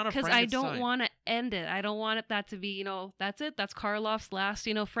seen Son of Frankenstein? Because I don't want to end it. I don't want that to be, that's it. That's Karloff's last,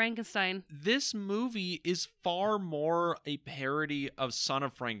 Frankenstein. This movie is far more a parody of Son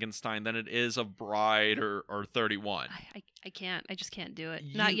of Frankenstein than it is of Bride or 31. I can't. I just can't do it.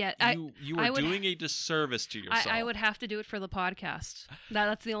 Not yet. You are doing a disservice to yourself. I would have to do it for the podcast.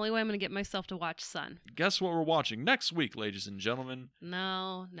 That's the only way I'm going to get myself to watch Son. Guess what we're watching next week, ladies and gentlemen?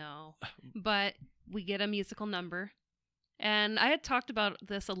 No. But we get a musical number. And I had talked about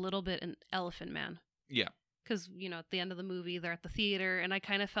this a little bit in Elephant Man. Yeah. Because, at the end of the movie, they're at the theater, and I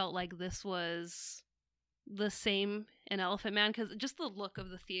kind of felt like this was the same in Elephant Man, because just the look of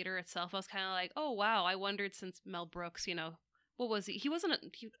the theater itself, I was kind of like, oh, wow, I wondered since Mel Brooks, what was he? He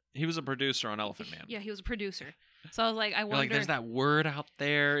wasn't He was a producer on Elephant Man. Yeah, he was a producer. So I was like, I wonder... there's that word out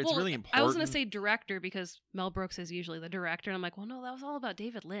there. It's really important. I was going to say director, because Mel Brooks is usually the director, and I'm like, well, no, that was all about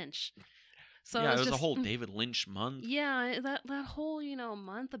David Lynch. So yeah, it was a whole David Lynch month. Yeah, that whole,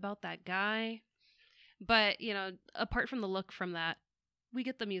 month about that guy. But, apart from the look from that, we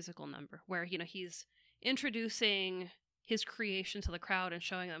get the musical number where, he's introducing his creation to the crowd and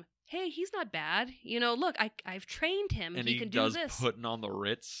showing them, hey, he's not bad. Look, I've trained him. And he can do this. And he does putting on the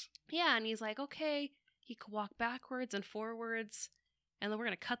Ritz. Yeah, and he's like, okay, he could walk backwards and forwards, and then we're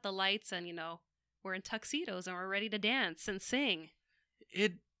going to cut the lights and, we're in tuxedos and we're ready to dance and sing.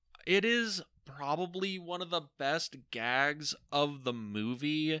 It is probably one of the best gags of the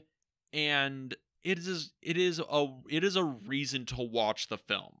movie, and it is a reason to watch the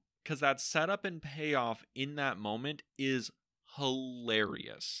film, because that setup and payoff in that moment is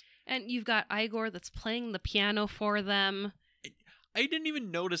hilarious. And you've got Igor that's playing the piano for them. I didn't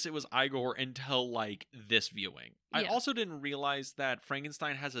even notice it was Igor until, like, this viewing. Yeah. I also didn't realize that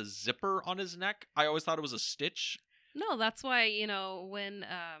Frankenstein has a zipper on his neck. I always thought it was a stitch. No, that's why, when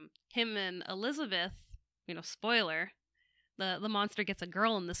him and Elizabeth, spoiler, the monster gets a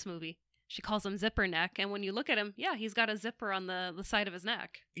girl in this movie. She calls him Zipper Neck, and when you look at him, yeah, he's got a zipper on the side of his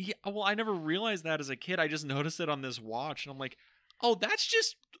neck. Yeah, well, I never realized that as a kid. I just noticed it on this watch, and I'm like, oh, that's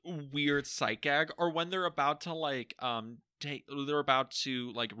just weird sight gag. Or when they're about to, like,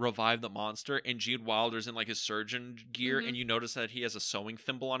 revive the monster, and Gene Wilder's in, like, his surgeon gear, and you notice that he has a sewing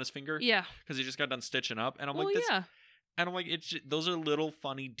thimble on his finger. Yeah. Because he just got done stitching up, and I'm like, yeah. And I'm like, those are little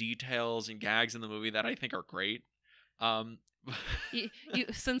funny details and gags in the movie that I think are great.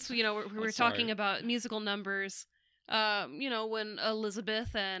 Since we were talking about musical numbers, when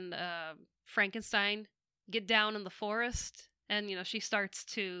Elizabeth and Frankenstein get down in the forest, and she starts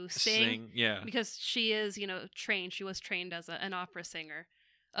to sing, yeah, because she is trained. She was trained as an opera singer.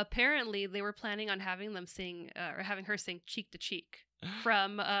 Apparently, they were planning on having them sing or having her sing "Cheek to Cheek"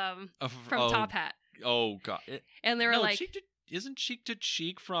 from Top Hat. Oh God! And they were like, isn't Cheek to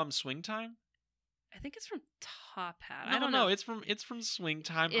Cheek from Swing Time? I think it's from Top Hat. No, I don't know. It's from Swing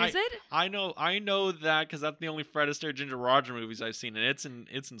Time. Is it? I know that because that's the only Fred Astaire, Ginger Roger movies I've seen, and it's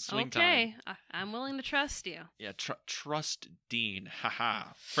in Swing Time. Okay, I'm willing to trust you. Yeah, trust Dean.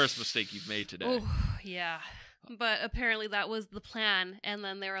 Haha. First mistake you've made today. Oh yeah, but apparently that was the plan, and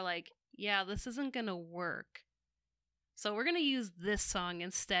then they were like, "Yeah, this isn't gonna work, so we're gonna use this song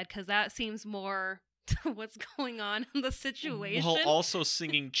instead because that seems more." What's going on in the situation. Well, also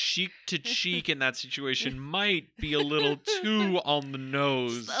singing Cheek to Cheek in that situation might be a little too on the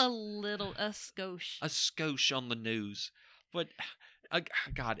nose. Just a skosh. A skosh on the nose. But,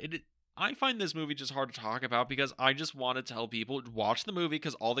 God, I find this movie just hard to talk about because I just want to tell people, watch the movie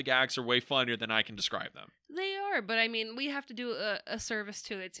because all the gags are way funnier than I can describe them. They are, but I mean, we have to do a service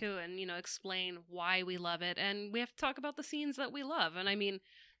to it too and, explain why we love it. And we have to talk about the scenes that we love. And I mean,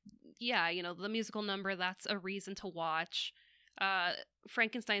 yeah, the musical number, that's a reason to watch.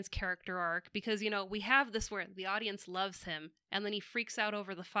 Frankenstein's character arc, because, we have this where the audience loves him, and then he freaks out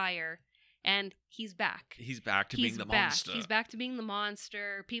over the fire, and he's back. He's back to being the monster. He's back to being the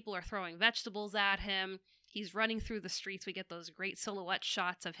monster. People are throwing vegetables at him. He's running through the streets. We get those great silhouette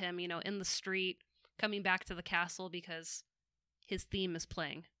shots of him, in the street, coming back to the castle because his theme is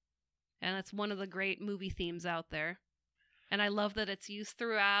playing. And that's one of the great movie themes out there. And I love that it's used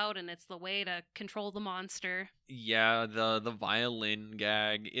throughout, and it's the way to control the monster. Yeah, the violin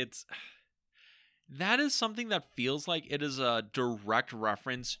gag. That is something that feels like it is a direct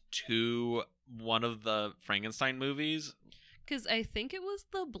reference to one of the Frankenstein movies. Because I think it was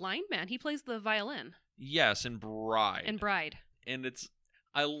the blind man. He plays the violin. Yes, in Bride. And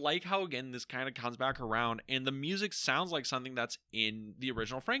I like how, again, this kind of comes back around, and the music sounds like something that's in the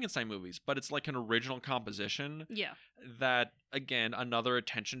original Frankenstein movies, but it's like an original composition. Yeah. That, again, another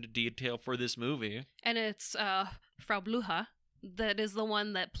attention to detail for this movie. And it's Frau Blucher that is the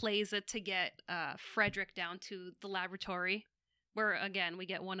one that plays it to get Frederick down to the laboratory, where, again, we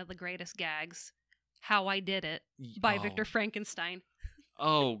get one of the greatest gags, How I Did It, by Victor Frankenstein.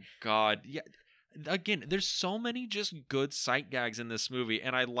 Oh, God. Yeah. Again, there's so many just good sight gags in this movie,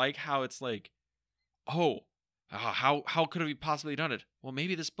 and I like how it's like, how could have he possibly done it? Well,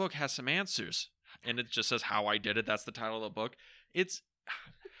 maybe this book has some answers. And it just says How I Did It. That's the title of the book.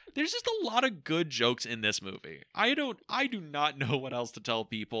 There's just a lot of good jokes in this movie. I do not know what else to tell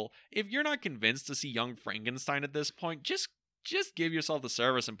people. If you're not convinced to see Young Frankenstein at this point, just give yourself the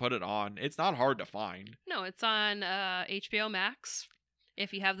service and put it on. It's not hard to find. No, it's on HBO Max.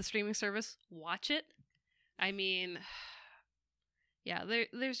 If you have the streaming service, watch it. I mean, yeah,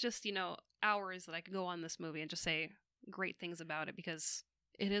 there's just, hours that I could go on this movie and just say great things about it because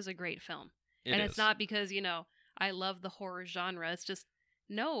it is a great film. It's not because, I love the horror genre. It's just,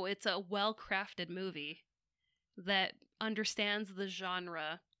 no, it's a well-crafted movie that understands the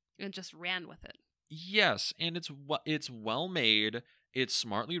genre and just ran with it. Yes, and it's well made. It's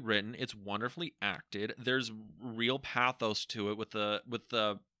smartly written. It's wonderfully acted. There's real pathos to it with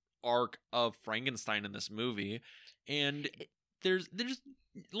the arc of Frankenstein in this movie, and there's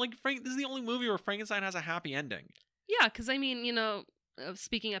like this is the only movie where Frankenstein has a happy ending. Yeah, because I mean,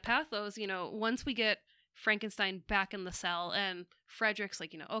 speaking of pathos, once we get Frankenstein back in the cell, and Frederick's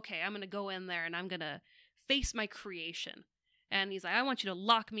like, okay, I'm going to go in there and I'm going to face my creation. And he's like, I want you to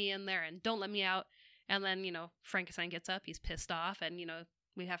lock me in there and don't let me out. And then, Frankenstein gets up, he's pissed off, and,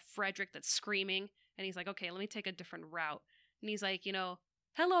 we have Frederick that's screaming, and he's like, okay, let me take a different route. And he's like,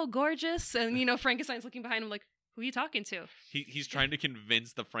 hello, gorgeous. And, Frankenstein's looking behind him like, who are you talking to? He's trying to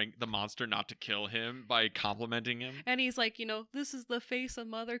convince the monster not to kill him by complimenting him. And he's like, this is the face a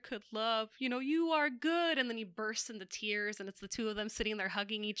mother could love. You are good. And then he bursts into tears, and it's the two of them sitting there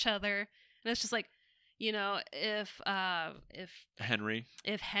hugging each other. And it's just like, if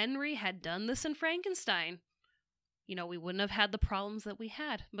Henry had done this in Frankenstein, we wouldn't have had the problems that we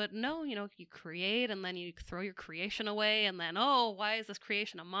had. But no, you create and then you throw your creation away, and then, why is this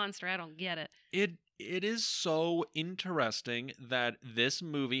creation a monster? I don't get it. It is so interesting that this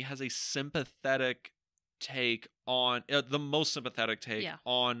movie has a sympathetic take on the most sympathetic take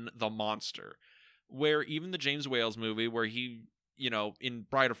on the monster, where even the James Whale's movie, where he, in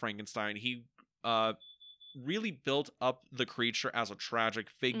Bride of Frankenstein, he really built up the creature as a tragic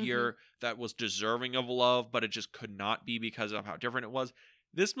figure that was deserving of love, but it just could not be because of how different it was.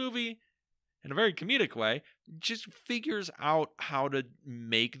 This movie, in a very comedic way, just figures out how to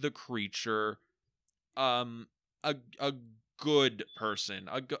make the creature a good person,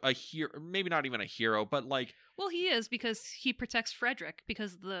 a hero, maybe not even a hero, but like, well, he is, because he protects Frederick,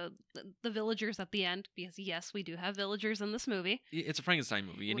 because the villagers at the end, because yes, we do have villagers in this movie. It's a Frankenstein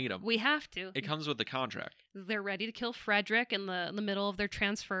movie. You need them. We have to. It comes with the contract. They're ready to kill Frederick in the middle of their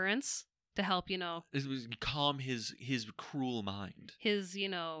transference to help, calm his cruel mind. His,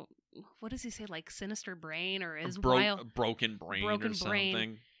 what does he say, like sinister brain, or his broken brain or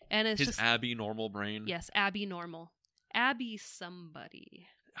something. And it's his just Abby normal brain. Yes, Abby normal. Abby somebody.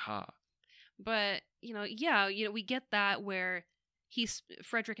 Ha. But, we get that where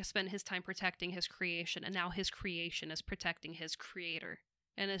Frederick has spent his time protecting his creation, and now his creation is protecting his creator.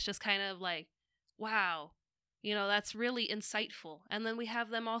 And it's just kind of like, wow, that's really insightful. And then we have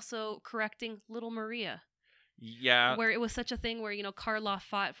them also correcting little Maria. Yeah. Where it was such a thing where, Karloff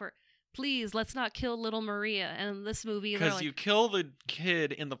fought for, please, let's not kill little Maria. And in this movie, because you kill the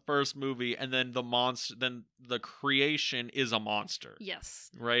kid in the first movie, and then then the creation is a monster. Yes.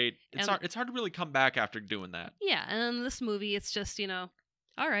 Right? It's hard to really come back after doing that. Yeah, and in this movie, it's just,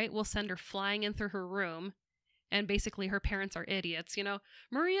 all right, we'll send her flying in through her room, and basically her parents are idiots,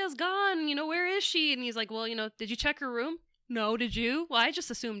 Maria's gone, where is she? And he's like, well, did you check her room? No, did you? Well, I just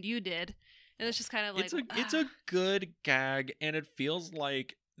assumed you did. And it's just kind of like, it's a good gag, and it feels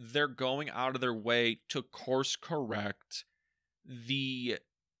like they're going out of their way to course correct the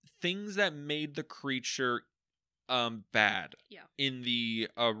things that made the creature bad in the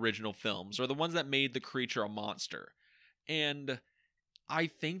original films, or the ones that made the creature a monster. And I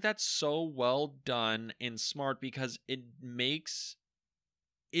think that's so well done and smart, because it makes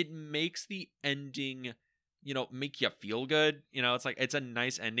the ending, make you feel good. It's like, it's a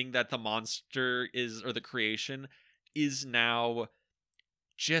nice ending that the monster or the creation is now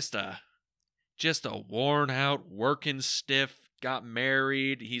just a worn out, working stiff, got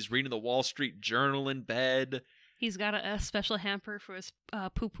married. He's reading the Wall Street Journal in bed. He's got a special hamper for his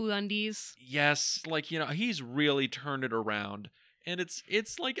poo-poo undies. Yes, like, he's really turned it around. And it's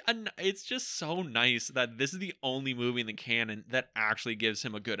like, it's just so nice that this is the only movie in the canon that actually gives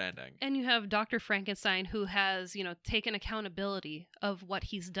him a good ending. And you have Dr. Frankenstein, who has, taken accountability of what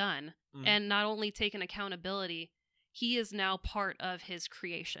he's done. Mm-hmm. And not only taken accountability, he is now part of his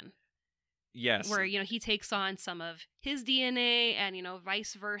creation. Yes. Where, he takes on some of his DNA and,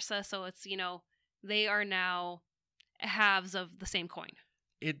 vice versa. So it's, they are now halves of the same coin.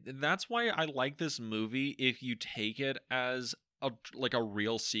 That's why I like this movie if you take it as a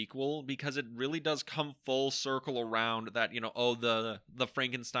real sequel, because it really does come full circle around that, the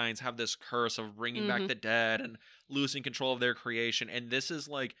Frankensteins have this curse of bringing back the dead and losing control of their creation. And this is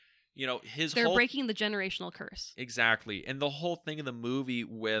like, they're breaking the generational curse. Exactly. And the whole thing in the movie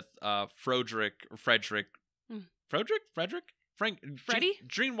with Frederick Freddy?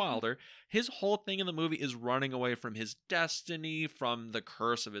 Gene Wilder, his whole thing in the movie is running away from his destiny, from the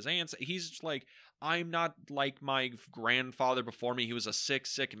curse of his ancestors. He's just like, I'm not like my grandfather before me. He was a sick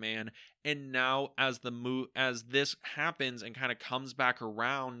man. And now as this happens and kind of comes back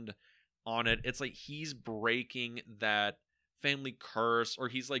around on it, it's like he's breaking that family curse, or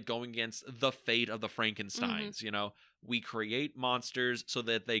he's like going against the fate of the Frankensteins. We create monsters so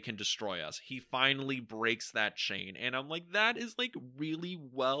that they can destroy us. He finally breaks that chain, and I'm like, that is like really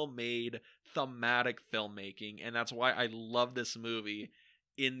well made thematic filmmaking, and that's why I love this movie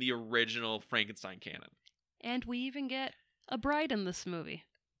in the original Frankenstein canon. And we even get a bride in this movie.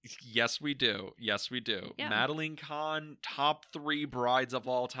 Yes, we do. Yes, we do. Yeah. Madeline Kahn, top 3 brides of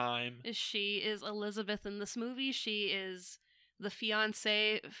all time. She is Elizabeth in this movie. She is the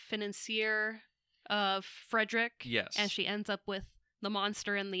fiancé financier of Frederick. Yes. And she ends up with the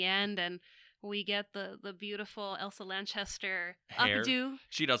monster in the end, and we get the beautiful Elsa Lanchester Hair. updo.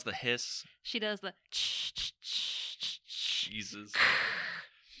 She does the hiss. She does the Jesus.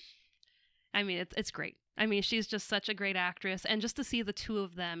 I mean, it's great. I mean, she's just such a great actress. And just to see the two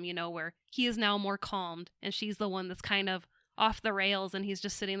of them, you know, where he is now more calmed and she's the one that's kind of off the rails, and he's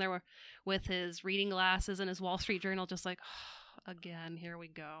just sitting there with his reading glasses and his Wall Street Journal, just like, oh, again, here we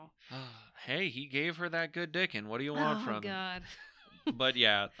go. Hey, he gave her that good dickin'. What do you want from him? Oh, God. But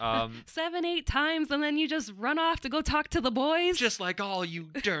yeah. 7, 8 times, and then you just run off to go talk to the boys? Just like all you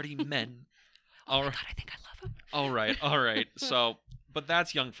dirty men. Oh, my God, I think I love him. All right. So... But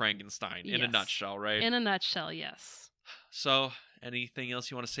that's Young Frankenstein in a nutshell, right? In a nutshell, yes. So, anything else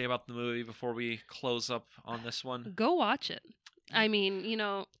you want to say about the movie before we close up on this one? Go watch it. I mean, you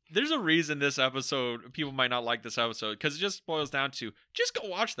know... There's a reason this episode, people might not like this episode, because it just boils down to, just go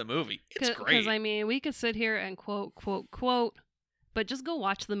watch the movie. It's great. Because, I mean, we could sit here and quote, but just go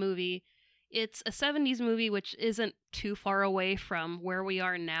watch the movie. It's a 70s movie, which isn't too far away from where we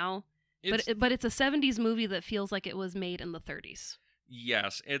are now. But it's a 70s movie that feels like it was made in the 30s.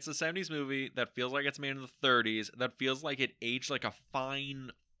 Yes, it's a 70s movie that feels like it's made in the 30s, that feels like it aged like a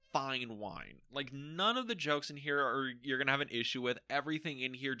fine wine. Like, none of the jokes in here you're going to have an issue with. Everything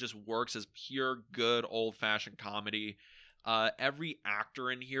in here just works as pure, good, old-fashioned comedy. Every actor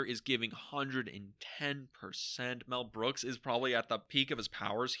in here is giving 110%. Mel Brooks is probably at the peak of his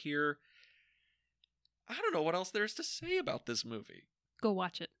powers here. I don't know what else there's to say about this movie. Go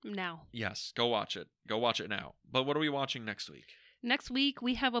watch it now. Yes, go watch it. Go watch it now. But what are we watching next week? Next week,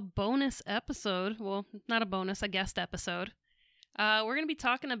 we have a bonus episode. Well, not a bonus, a guest episode. We're going to be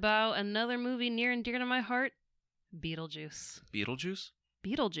talking about another movie near and dear to my heart, Beetlejuice.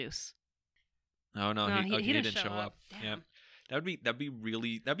 Beetlejuice. Oh, no, he didn't show up. Yeah. That'd be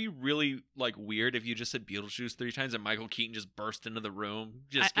really like weird if you just said Beetlejuice 3 times and Michael Keaton just burst into the room.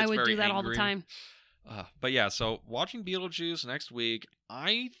 I would do that all the time. But yeah, so watching Beetlejuice next week.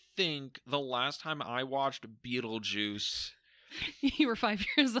 I think the last time I watched Beetlejuice... You were 5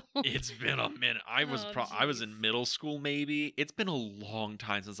 years old. It's been a minute. I was in middle school, maybe. It's been a long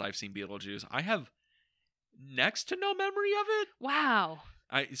time since I've seen Beetlejuice. I have next to no memory of it. Wow.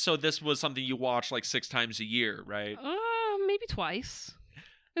 So this was something you watch like 6 times a year, right? Maybe twice.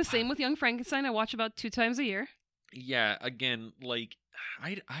 The same with Young Frankenstein. I watch about 2 times a year. Yeah, again, like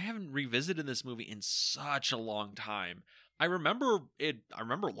I haven't revisited this movie in such a long time. I remember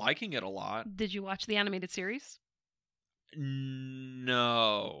liking it a lot. Did you watch the animated series?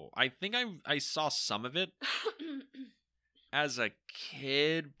 No, I think I saw some of it as a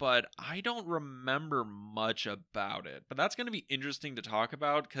kid, but I don't remember much about it. But that's going to be interesting to talk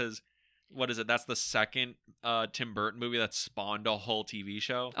about because, what is it? That's the second Tim Burton movie that spawned a whole TV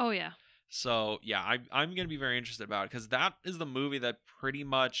show. Oh, yeah. So, yeah, I'm going to be very interested about it because that is the movie that pretty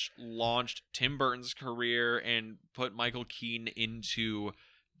much launched Tim Burton's career and put Michael Keaton into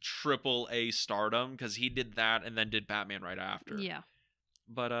AAA stardom because he did that and then did Batman right after. Yeah.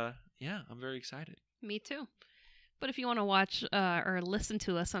 But yeah, I'm very excited. Me too. But if you want to watch or listen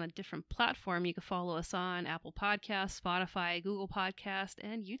to us on a different platform, you can follow us on Apple Podcasts, Spotify, Google Podcast,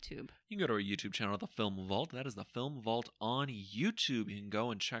 and YouTube. You can go to our YouTube channel, The Film Vault. That is The Film Vault on YouTube. You can go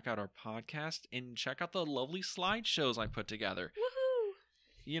and check out our podcast and check out the lovely slideshows I put together. Woohoo!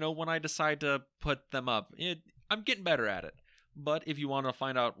 You know, when I decide to put them up, I'm getting better at it. But if you want to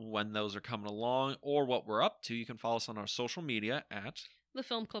find out when those are coming along or what we're up to, you can follow us on our social media at The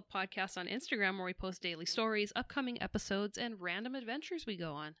Film Club Podcast on Instagram, where we post daily stories, upcoming episodes, and random adventures we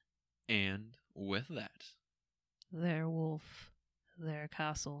go on. And with that, their wolf, their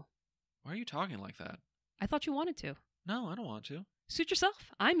castle. Why are you talking like that? I thought you wanted to. No, I don't want to. Suit yourself.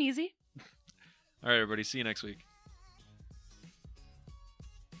 I'm easy. All right, everybody. See you next week.